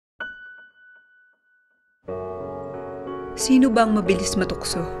Sino bang mabilis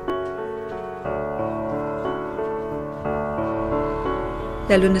matukso?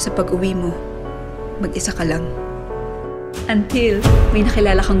 Lalo na sa pag-uwi mo, mag-isa ka lang. Until may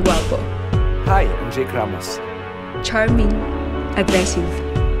nakilala kang gwapo. Hi, I'm Jake Ramos. Charming, aggressive.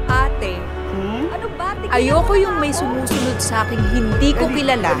 Ate, ano ba? Ayoko yung may sumusunod sa aking hindi ko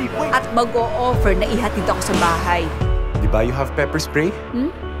kilala at mag-o-offer na ihatid ako sa bahay. Diba you have pepper spray?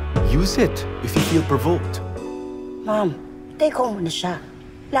 Use it if you feel provoked. Ma'am, take home muna siya.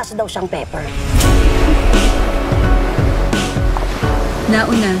 Lasa daw siyang pepper.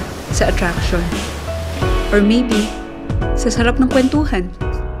 Nauna sa attraction. Or maybe, sa sarap ng kwentuhan.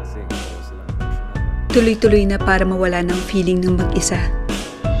 Tuloy-tuloy na para mawala ng feeling ng mag-isa.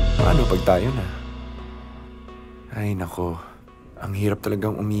 Paano pag tayo na? Ay, nako. Ang hirap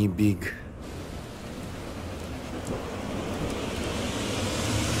talagang umibig.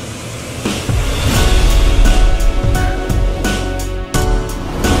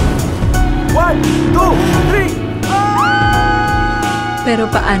 One, two, three! Pero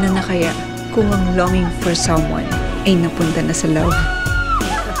paano na kaya kung ang longing for someone ay napunta na sa love?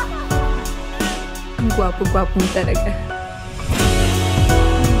 Ang gwapo-gwapong talaga.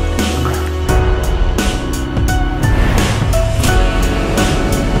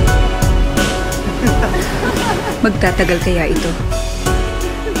 Magtatagal kaya ito?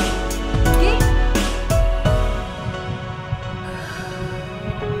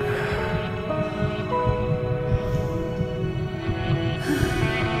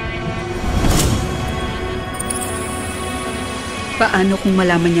 Paano kung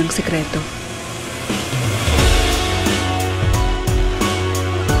malaman niyang sekreto?